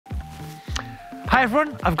Hi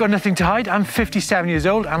everyone, I've got nothing to hide. I'm 57 years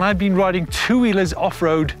old and I've been riding two-wheelers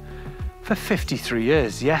off-road for 53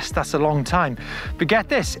 years. Yes, that's a long time. But get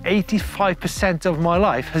this, 85% of my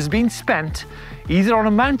life has been spent either on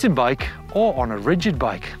a mountain bike or on a rigid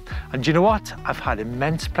bike. And do you know what? I've had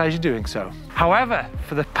immense pleasure doing so. However,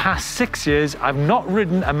 for the past 6 years, I've not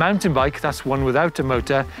ridden a mountain bike, that's one without a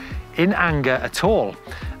motor, in anger at all.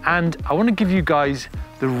 And I want to give you guys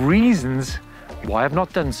the reasons why I've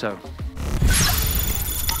not done so.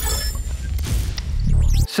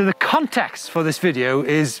 So the context for this video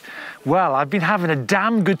is, well, I've been having a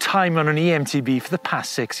damn good time on an eMTB for the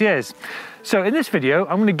past 6 years. So in this video,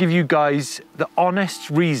 I'm going to give you guys the honest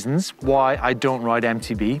reasons why I don't ride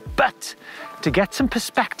MTB, but to get some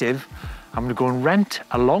perspective, I'm going to go and rent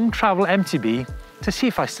a long travel MTB to see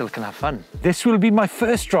if I still can have fun. This will be my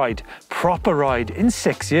first ride, proper ride, in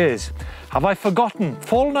 6 years. Have I forgotten,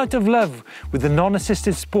 fallen out of love with the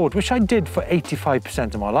non-assisted sport, which I did for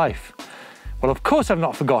 85% of my life? Well, of course I've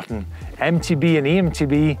not forgotten. MTB and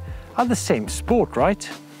eMTB are the same sport, right?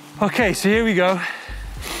 Okay, so here we go.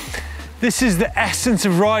 This is the essence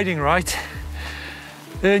of riding, right?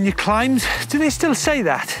 Earn your climbs. Do they still say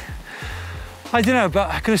that? I don't know,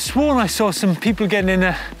 but I could have sworn I saw some people getting in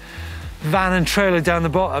a van and trailer down the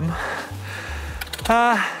bottom.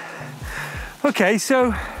 Okay,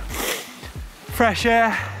 so fresh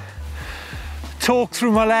air, talk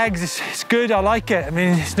through my legs, it's good, I like it. I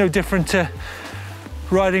mean, it's no different to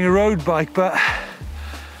riding a road bike, but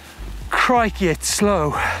crikey, it's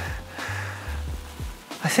slow.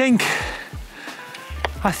 I think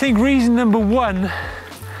reason number one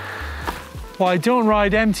why I don't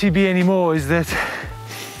ride MTB anymore is that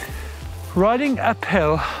riding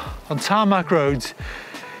uphill on tarmac roads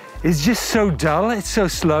is just so dull, it's so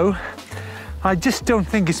slow. I just don't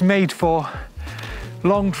think it's made for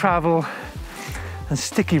long travel and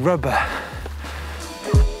sticky rubber.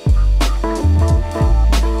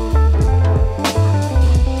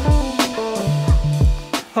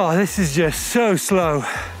 Oh, this is just so slow.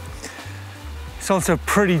 It's also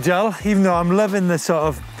pretty dull, even though I'm loving the sort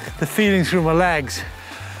of the feeling through my legs.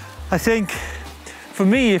 I think for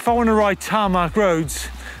me, if I want to ride tarmac roads,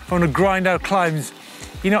 if I want to grind out climbs,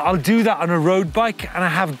 you know, I'll do that on a road bike and I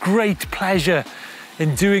have great pleasure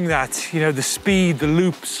in doing that. You know, the speed, the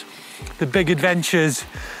loops, the big adventures,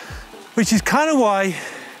 which is kind of why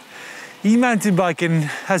e-mountain biking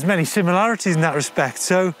has many similarities in that respect.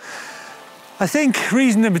 So I think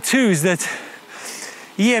reason number two is that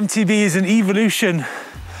eMTB is an evolution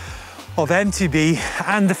of MTB,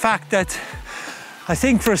 and the fact that I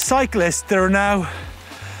think for a cyclist there are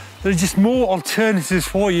just more alternatives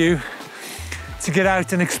for you to get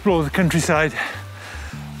out and explore the countryside.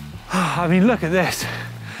 I mean, look at this.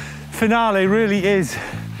 Finale really is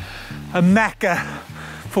a mecca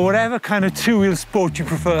for whatever kind of two-wheel sport you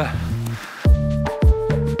prefer.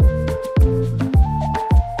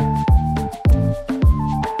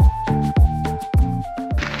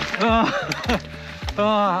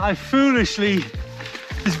 I foolishly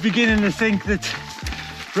was beginning to think that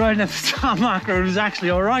riding up the tarmac road was actually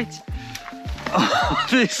all right. Oh,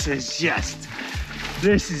 this is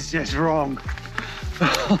just wrong.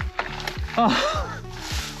 Oh,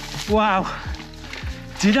 wow.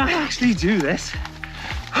 Did I actually do this?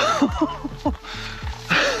 I'm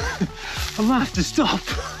gonna have to stop.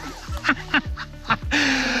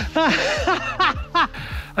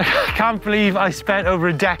 I can't believe I spent over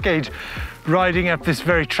a decade riding up this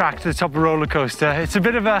very track to the top of a roller coaster. It's a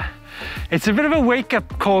bit of a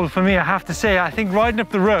wake-up call for me, I have to say. I think riding up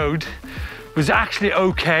the road was actually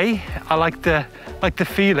okay. I like the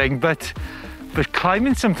feeling, but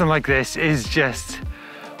climbing something like this is just,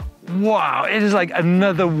 wow, it is like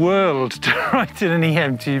another world to ride in an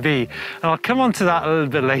eMTB. And I'll come on to that a little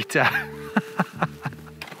bit later.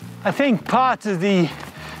 I think part of the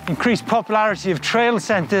increased popularity of trail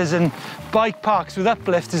centres and bike parks with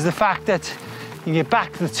Uplift is the fact that you can get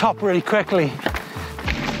back to the top really quickly.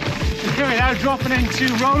 So here we are, dropping into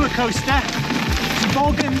roller coaster.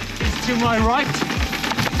 Toboggan is to my right.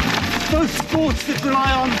 Both sports that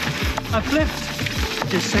rely on Uplift,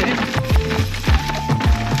 just saying.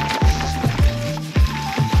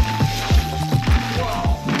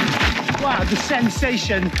 Wow, the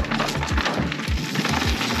sensation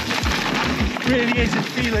really is a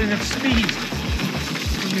feeling of speed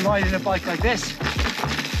when you're riding a bike like this.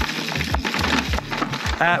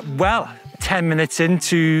 Well, 10 minutes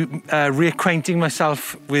into reacquainting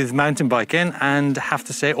myself with mountain biking, and have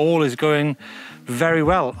to say all is going very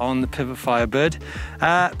well on the Pivot Firebird.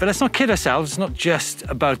 But let's not kid ourselves, it's not just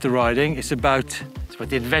about the riding, it's about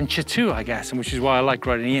the adventure too, I guess, and which is why I like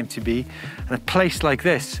riding eMTB and a place like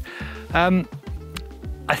this.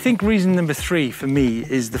 I think reason number 3 for me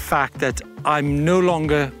is the fact that I'm no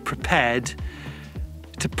longer prepared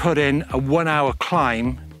to put in a 1-hour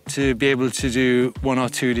climb to be able to do 1 or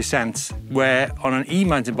 2 descents, where on an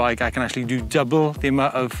e-mountain bike I can actually do double the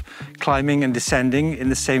amount of climbing and descending in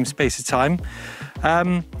the same space of time.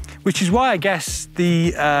 Which is why I guess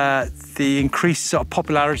the increased sort of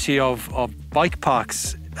popularity of bike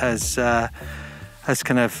parks has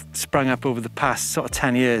kind of sprung up over the past sort of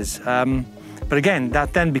 10 years. But again,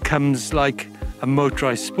 that then becomes like a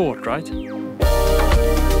motorized sport, right?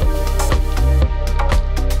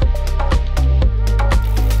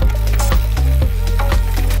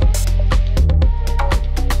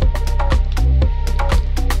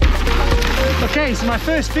 Okay, so my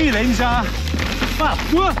first feelings are,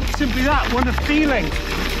 well, simply that, one of feeling.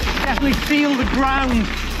 Definitely feel the ground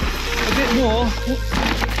a bit more.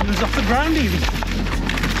 It was off the ground even.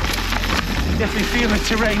 Definitely feel the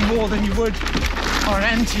terrain more than you would on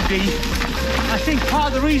an MTB. I think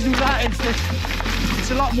part of the reason for that is that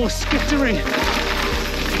it's a lot more skittery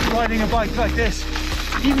riding a bike like this.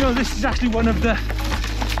 Even though this is actually one of the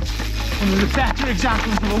better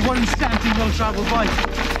examples of a one-standing well-travelled bike.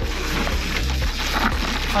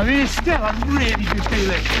 I mean, it's still a really good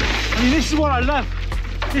feeling. I mean, this is what I love.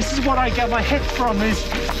 This is what I get my hit from, is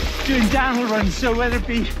doing downhill runs. So whether it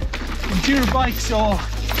be enduro bikes or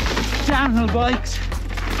downhill bikes,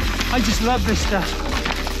 I just love this stuff.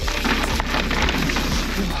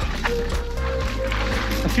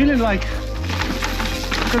 I'm feeling like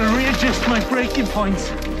I'm gonna readjust my braking points,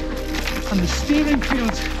 and the steering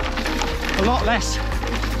feels a lot less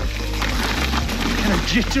kind of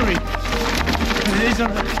jittery than it is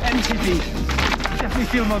on the MTB. Definitely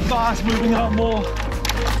feel my bars moving a lot more.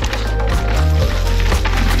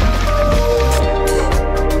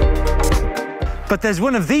 But there's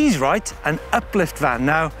one of these, right? An Uplift van.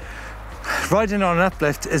 Now, riding on an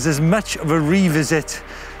Uplift is as much of a revisit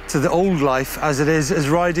to the old life as it is as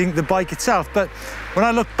riding the bike itself. But when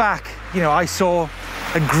I look back, you know, I saw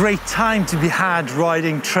a great time to be had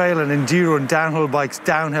riding trail and enduro and downhill bikes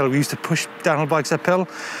downhill. We used to push downhill bikes uphill.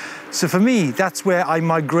 So for me, that's where I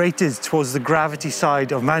migrated towards the gravity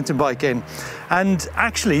side of mountain biking. And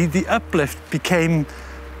actually, the Uplift became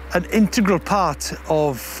an integral part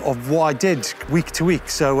of what I did week to week.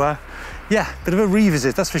 So yeah, bit of a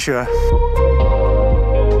revisit, that's for sure.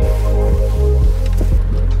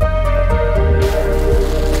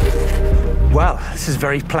 Well, this is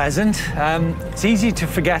very pleasant. It's easy to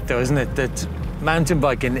forget though, isn't it, that mountain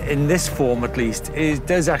biking, in this form at least,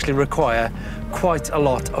 does actually require quite a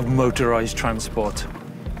lot of motorized transport.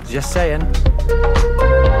 Just saying.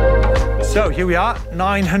 So here we are,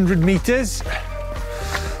 900 meters.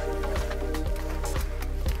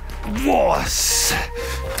 Whoa,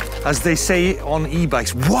 as they say on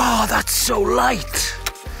e-bikes, wow, that's so light.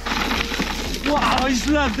 Wow, I just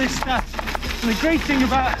love this stuff. And the great thing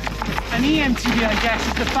about an eMTB, I guess,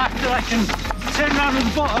 is the fact that I can turn around at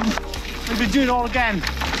the bottom and we do it all again.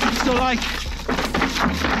 So like,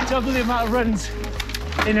 double the amount of runs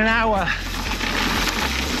in an hour.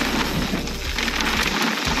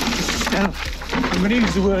 Still, I'm gonna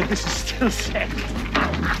use the word, this is still sick.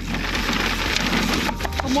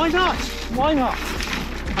 And why not? Why not?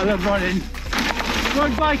 I love riding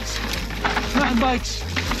road bikes, mountain bikes,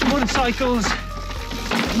 motorcycles,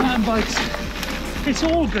 mountain bikes. It's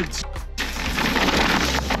all good.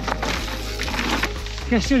 I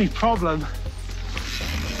guess the only problem,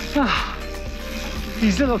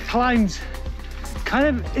 these little climbs kind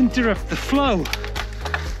of interrupt the flow.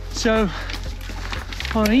 So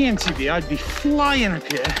on an eMTB, I'd be flying up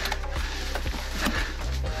here.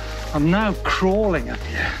 I'm now crawling up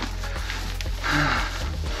here.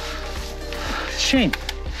 Shame.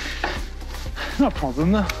 Not a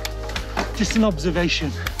problem though, just an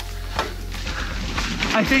observation.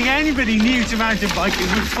 I think anybody new to mountain biking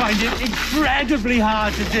would find it incredibly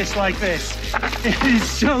hard to dislike this. It is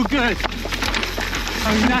so good.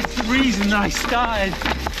 I mean, that's the reason that I started.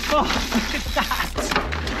 Oh, look at that.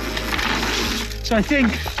 So I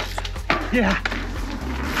think, yeah,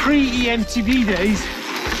 pre-eMTB days,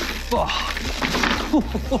 oh,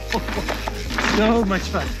 so much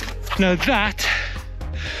fun. Now that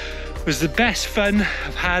was the best fun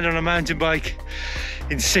I've had on a mountain bike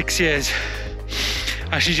in 6 years.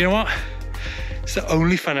 Actually, do you know what? It's the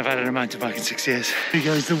only fun I've had on a mountain bike in 6 years. Here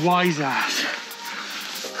goes the wise ass.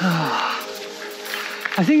 Oh.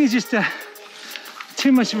 I think it's just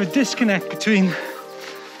too much of a disconnect between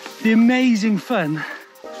the amazing fun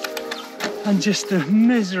and just the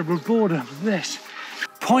miserable boredom of this.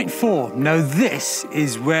 Point 4. Now this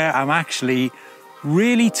is where I'm actually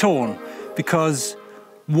really torn, because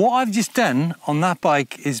What I've just done on that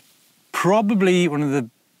bike is probably one of the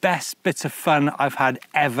best bits of fun I've had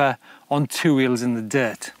ever on two wheels in the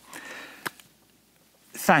dirt.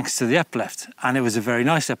 Thanks to the uplift, and it was a very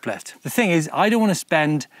nice uplift. The thing is, I don't want to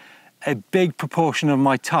spend a big proportion of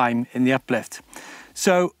my time in the uplift.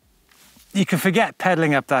 So you can forget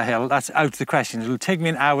pedaling up that hill, that's out of the question. It'll take me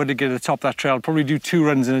an hour to get to the top of that trail, I'll probably do 2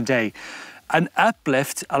 runs in a day. An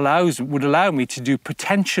uplift would allow me to do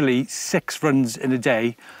potentially 6 runs in a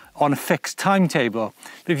day on a fixed timetable.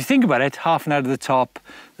 But if you think about it, half an hour to the top,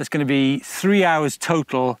 that's going to be 3 hours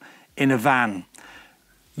total in a van.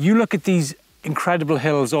 You look at these incredible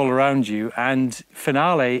hills all around you, and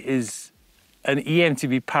Finale is an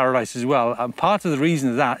eMTB paradise as well. And part of the reason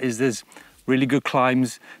of that is there's really good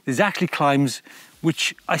climbs. There's actually climbs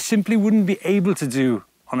which I simply wouldn't be able to do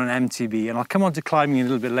on an MTB, and I'll come on to climbing a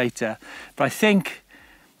little bit later. But I think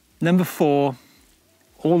number 4,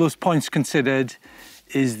 all those points considered,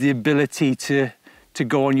 is the ability to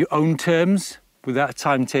go on your own terms without a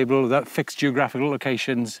timetable, without fixed geographical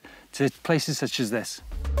locations, to places such as this.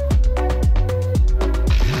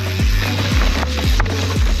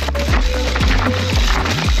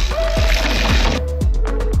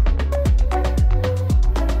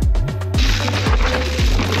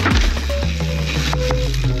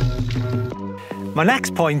 My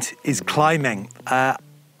next point is climbing.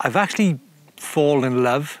 I've actually fallen in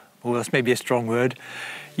love, well, that's maybe a strong word.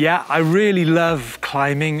 Yeah, I really love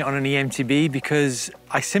climbing on an eMTB because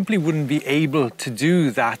I simply wouldn't be able to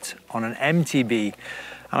do that on an MTB.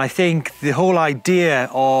 And I think the whole idea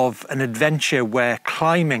of an adventure where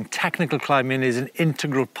climbing, technical climbing, is an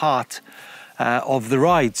integral part of the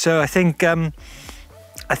ride. So I think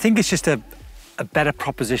it's just a better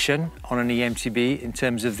proposition on an eMTB in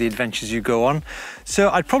terms of the adventures you go on. So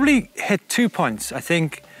I'd probably hit 2 points. I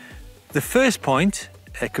think the first point,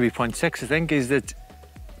 it could be point 6, I think, is that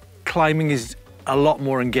climbing is a lot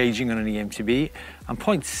more engaging on an eMTB. And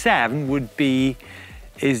point 7 would be,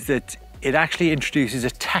 is that it actually introduces a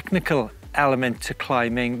technical element to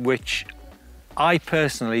climbing, which I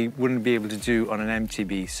personally wouldn't be able to do on an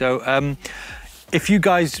MTB. So if you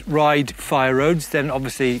guys ride fire roads, then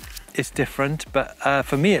obviously it's different, but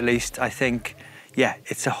for me at least, I think, yeah,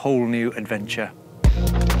 it's a whole new adventure.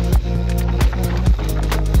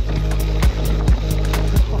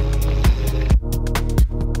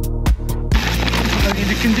 Looking at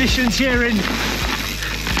the conditions here in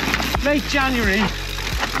late January.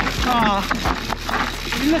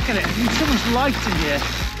 Look at it, there's so much light in here.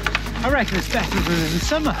 I reckon it's better than in the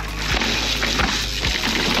summer.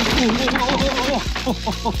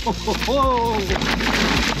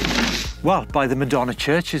 Well, by the Madonna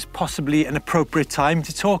Church is possibly an appropriate time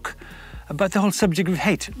to talk about the whole subject of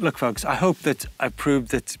hate. Look, folks, I hope that I've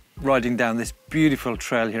proved that riding down this beautiful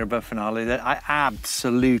trail here above Finale, that I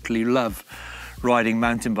absolutely love riding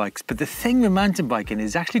mountain bikes. But the thing with mountain biking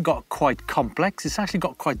is it's actually got quite complex. It's actually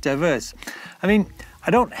got quite diverse. I mean,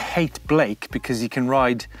 I don't hate Blake because he can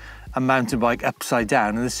ride a mountain bike upside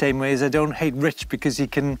down in the same way as I don't hate Rich because he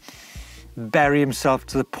can bury himself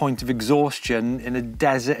to the point of exhaustion in a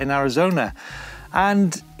desert in Arizona.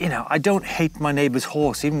 And, you know, I don't hate my neighbour's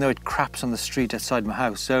horse, even though it craps on the street outside my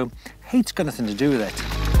house. So hate's got nothing to do with it.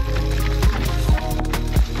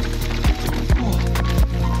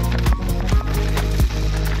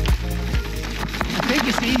 I think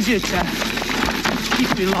it's easier to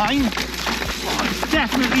keep your line. Oh, it's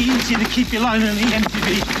definitely easier to keep your line on the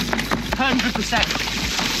eMTB.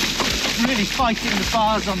 100%. Really fighting the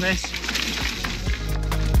bars on this.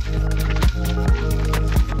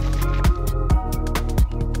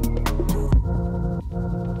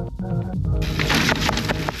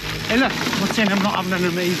 Hey look, I'm not saying I'm not having an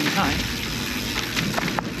amazing time.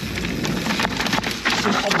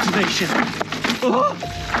 Some observation. Oh!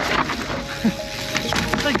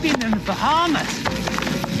 It's like being in the Bahamas.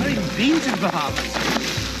 I've not even been to the Bahamas.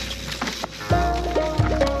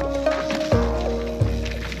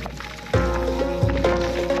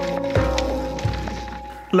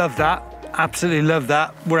 Love that, absolutely love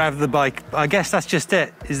that. We're out of the bike. I guess that's just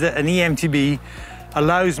it, is that an eMTB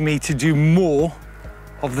allows me to do more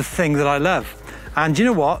of the thing that I love. And you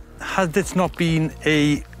know what? Had this not been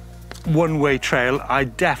a one-way trail,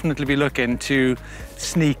 I'd definitely be looking to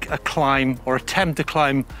sneak a climb or attempt to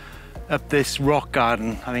climb up this rock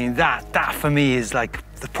garden. I mean, that for me is like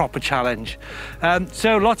the proper challenge.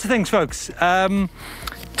 So lots of things, folks.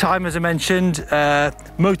 Time, as I mentioned,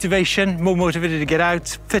 motivation, more motivated to get out,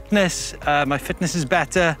 fitness, my fitness is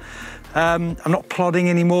better. I'm not plodding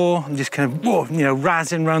anymore. I'm just kind of, you know,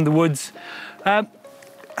 razzing around the woods.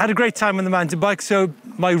 Had a great time on the mountain bike, so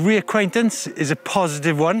my reacquaintance is a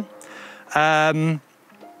positive one.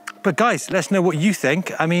 But guys, let us know what you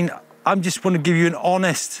think. I mean, I'm just want to give you an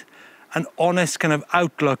honest kind of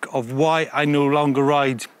outlook of why I no longer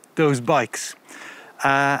ride those bikes.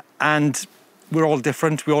 And we're all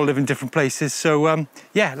different, we all live in different places. So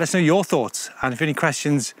yeah, let us know your thoughts. And if any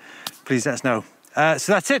questions, please let us know.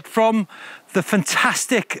 So that's it from the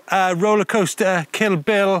fantastic roller coaster Kill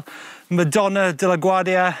Bill, Madonna de la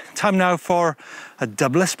Guardia. Time now for a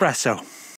double espresso.